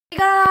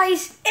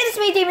Guys, it's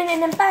me Damon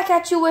and I'm back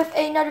at you with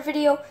another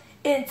video.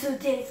 In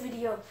today's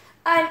video,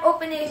 I'm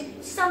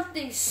opening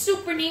something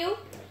super new.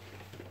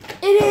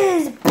 It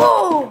is,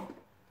 boom!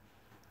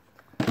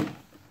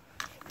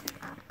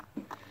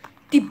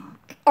 The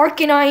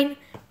Arcanine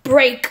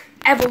Break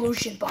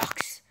Evolution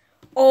Box.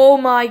 Oh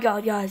my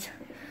god, guys.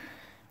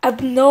 I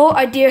have no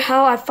idea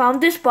how I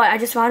found this, but I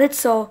just found it.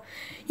 So,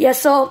 yeah,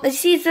 so as you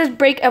see, it says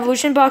Break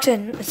Evolution Box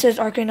and it says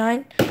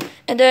Arcanine.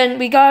 And then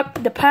we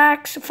got the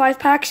packs, 5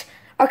 packs.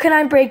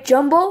 Arcanine Break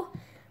Jumbo,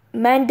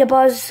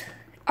 Mandibuzz,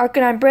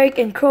 Arcanine Break,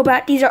 and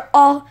Crobat. These are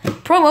all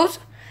promos.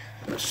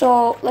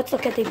 So let's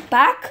look at the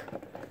back.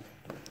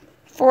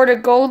 For the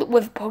gold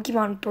with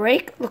Pokemon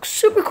Break. Looks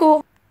super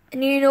cool.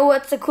 And you know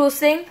what's the coolest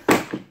thing?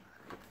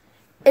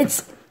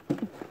 It's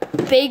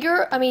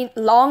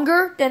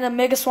longer than a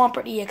Mega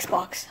Swampert EX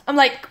box. I'm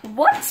like,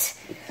 what?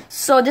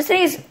 So this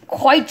thing is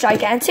quite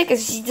gigantic.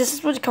 As you see, this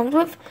is what it comes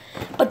with.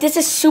 But this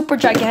is super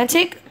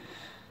gigantic.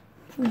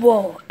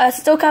 Whoa, I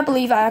still can't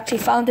believe I actually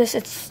found this.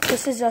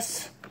 This is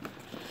just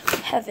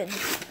heaven.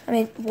 I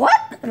mean, what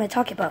am I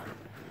talking about?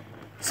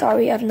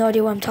 Sorry, I have no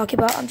idea what I'm talking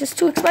about. I'm just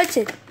too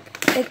excited.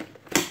 Like,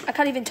 I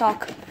can't even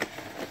talk.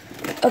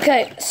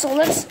 Okay, so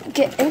let's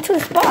get into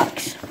this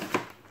box.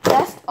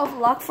 Best of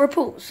luck for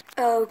pools.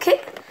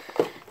 Okay,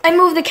 I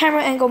moved the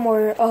camera angle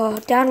more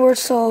downwards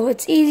so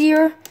it's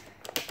easier.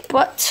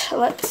 But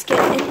let's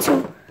get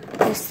into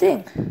this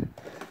thing.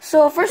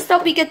 So first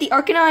up, we get the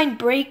Arcanine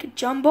Break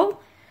Jumbo.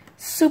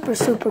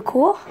 Super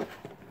cool.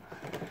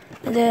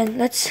 And then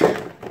let's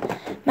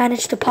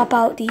manage to pop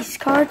out these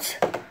cards.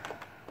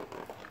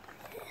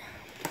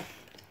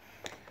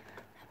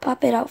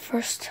 Pop it out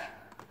first.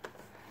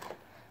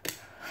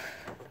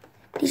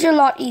 These are a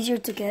lot easier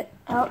to get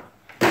out,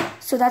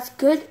 so that's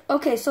good.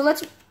 Okay, so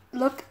let's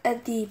look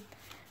at the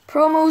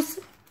promos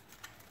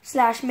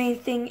 / main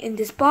thing in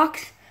this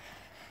box.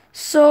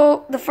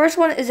 So the first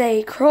one is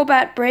a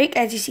Crobat Break.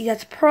 As you see,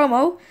 that's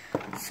promo.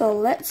 So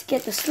let's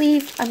get the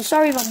sleeve. I'm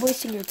sorry if I'm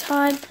wasting your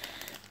time,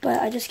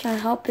 but I just can't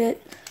help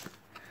it.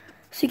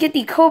 So you get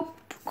the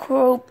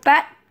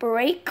Crobat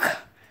Break.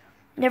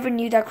 Never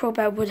knew that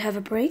Crobat would have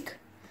a break.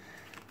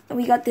 And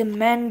we got the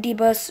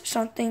Mandibuzz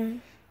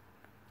something.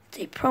 It's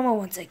a promo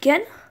once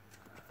again.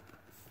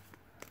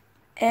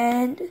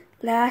 And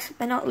last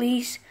but not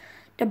least,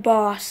 the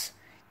boss,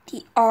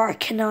 the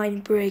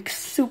Arcanine Break.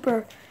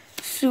 Super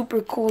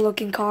cool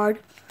looking card.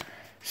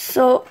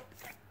 So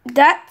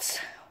let's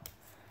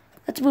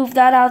move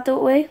that out the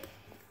way.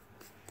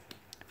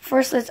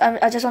 First,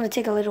 I just want to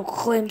take a little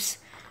glimpse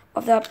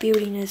of that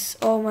beautiness.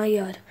 Oh my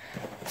god.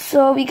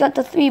 So we got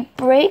the 3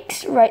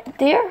 breaks right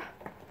there.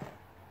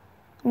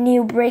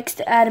 New breaks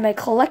to add in my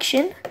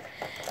collection.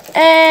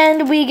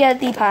 And we get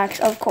the packs,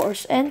 of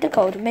course, and the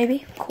code,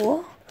 maybe.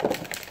 Cool.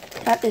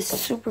 That is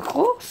super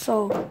cool.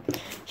 So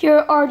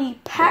here are the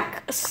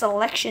pack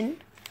selection.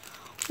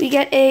 We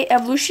get a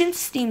Evolution,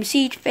 Steam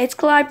Siege, Fates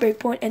Collide,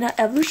 Breakpoint, and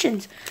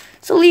Evolutions.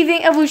 So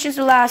leaving Evolutions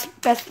to last,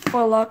 best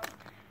for luck.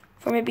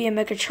 For maybe a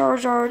Mega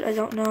Charizard, I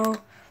don't know.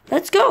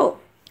 Let's go.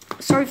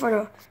 Sorry for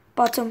the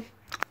bottom.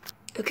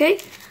 Okay,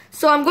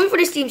 so I'm going for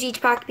the Steam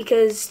Siege pack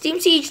because Steam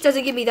Siege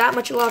doesn't give me that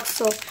much luck,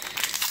 so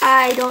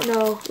I don't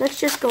know. Let's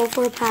just go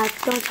for a pack.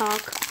 Don't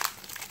talk.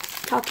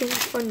 Talking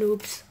for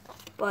noobs.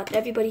 But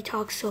everybody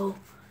talks, so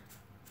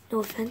no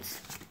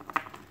offense.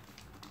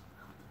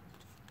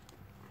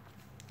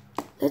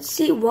 Let's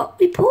see what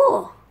we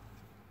pull.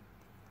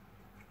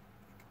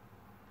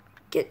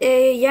 Get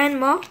a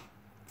Yanma,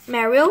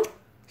 Marill,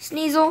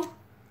 Sneasel,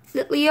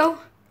 Litleo,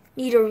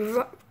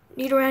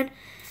 Nidoran,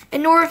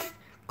 and North.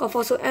 Got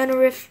also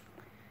Anorith,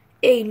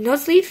 a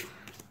Nuzleaf,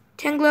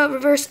 Tangela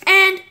Reverse,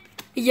 and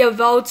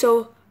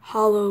Yveltal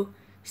Hollow.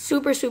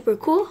 Super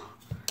cool.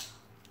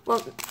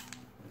 Well,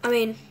 I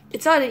mean,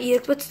 it's not an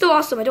EX, but still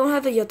awesome. I don't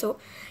have a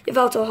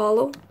Yveltal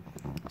Hollow,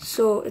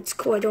 so it's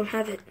cool I don't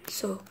have it.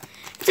 So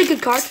it's a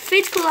good card.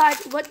 Fates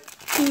Collide, what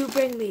do you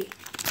bring me?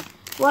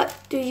 What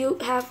do you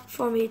have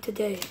for me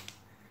today?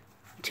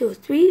 2,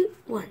 3,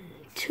 1,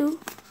 2.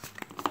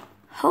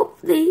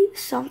 Hopefully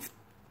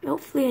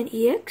an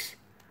EX.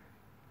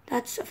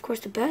 That's of course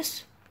the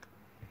best.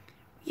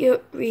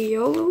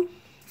 Riolu,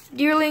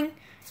 Deerling,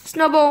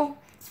 Snubbull,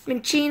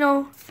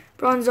 Minccino,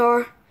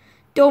 Bronzor,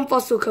 Dome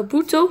Fossil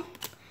Kabuto,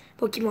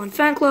 Pokemon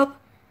Fan Club,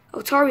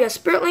 Altaria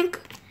Spirit Link,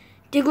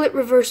 Diglett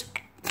Reverse,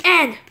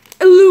 and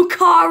a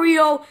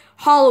Lucario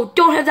Hollow.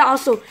 Don't have that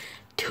also.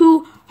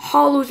 2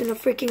 hollows in a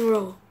freaking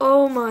row.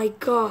 Oh my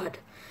god.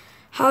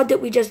 How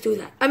did we just do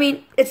that? I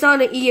mean, it's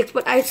not an EX,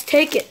 but I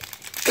take it.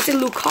 It's a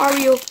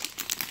Lucario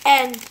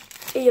and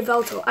a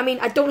Yveltal. I mean,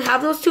 I don't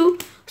have those 2,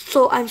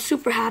 so I'm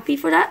super happy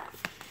for that.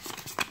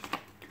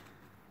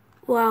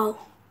 Wow.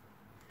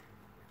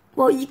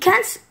 Well, you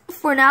can't,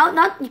 for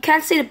now, you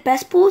can't say the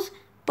best pulls,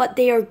 but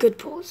they are good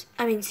pulls.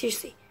 I mean,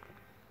 seriously.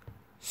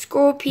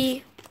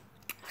 Scorpy,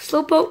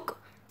 Slowpoke,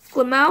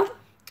 Glamau,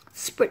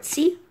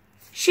 Spritzee,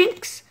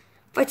 Shinx,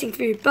 Fighting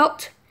Fury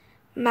Belt,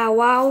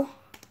 Mawile,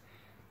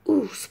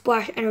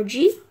 Splash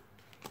Energy,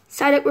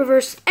 Psyduck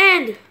Reverse,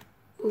 and,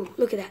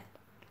 look at that,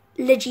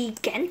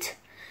 Legigant.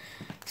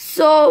 So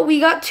So we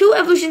got 2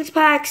 evolutions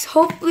packs,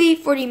 hopefully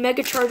for the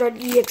Mega Charizard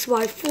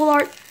EXY full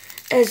art.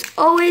 As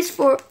always,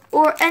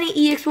 or any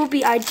EX will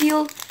be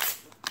ideal.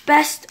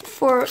 Best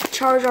for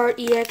Charizard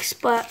EX,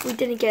 but we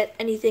didn't get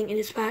anything in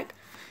this pack.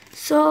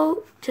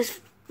 So just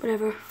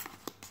whatever.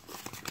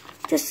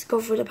 Just go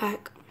for the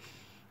pack.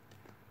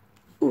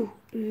 Ooh,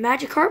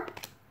 Magikarp,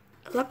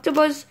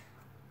 Electabuzz,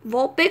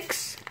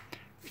 Vulpix,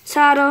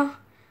 Rattata,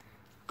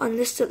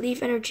 Unlisted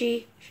Leaf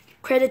Energy.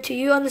 Credit to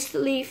you,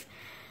 Unlisted Leaf.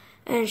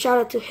 And shout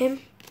out to him.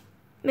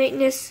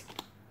 Maintenance,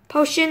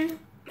 Potion,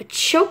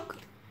 Machoke,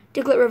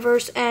 Diglett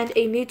Reverse, and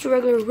a Mewtwo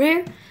regular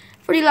rare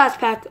for the last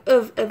pack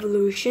of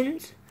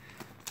evolutions.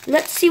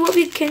 Let's see what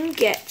we can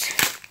get.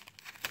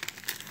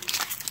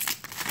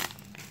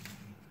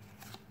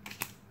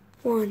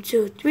 1,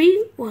 2,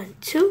 3, 1,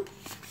 2.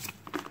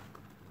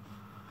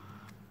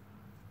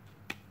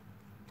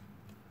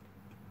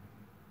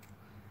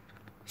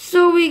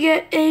 So we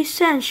get a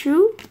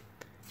Sandshrew,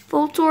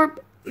 Voltorb,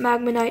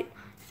 Magnemite,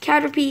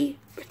 Caterpie,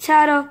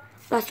 Rattata,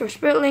 Blastoise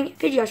Spiritling,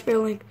 Pidgeot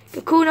Spiritling,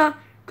 Kakuna,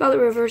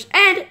 Gauntlet Reverse,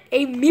 and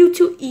a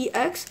Mewtwo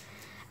EX.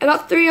 I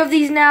got 3 of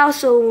these now,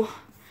 so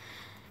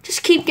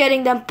just keep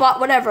getting them, but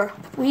whatever.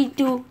 We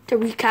do the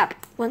recap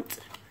once.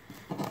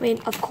 I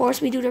mean, of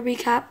course we do the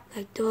recap,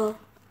 like duh.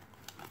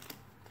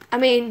 I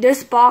mean,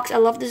 this box, I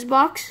love this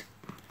box.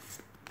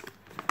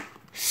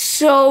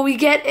 So we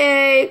get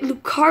a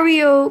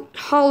Lucario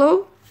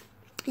Holo,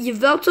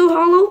 Yveltal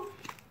Holo.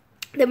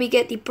 Then we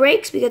get the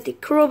breaks, we get the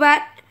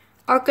Crobat,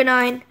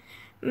 Arcanine,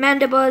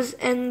 Mandibuzz,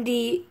 and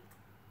the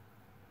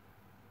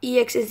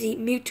EX is the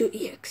Mewtwo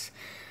EX.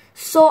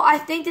 So I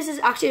think this is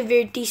actually a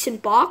very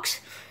decent box.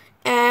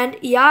 And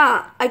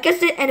yeah, I guess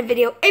that's the end of the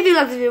video. If you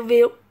liked this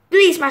video,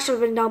 please smash the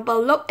button down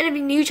below. And if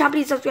you're new,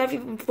 please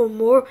subscribe for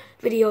more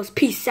videos.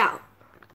 Peace out.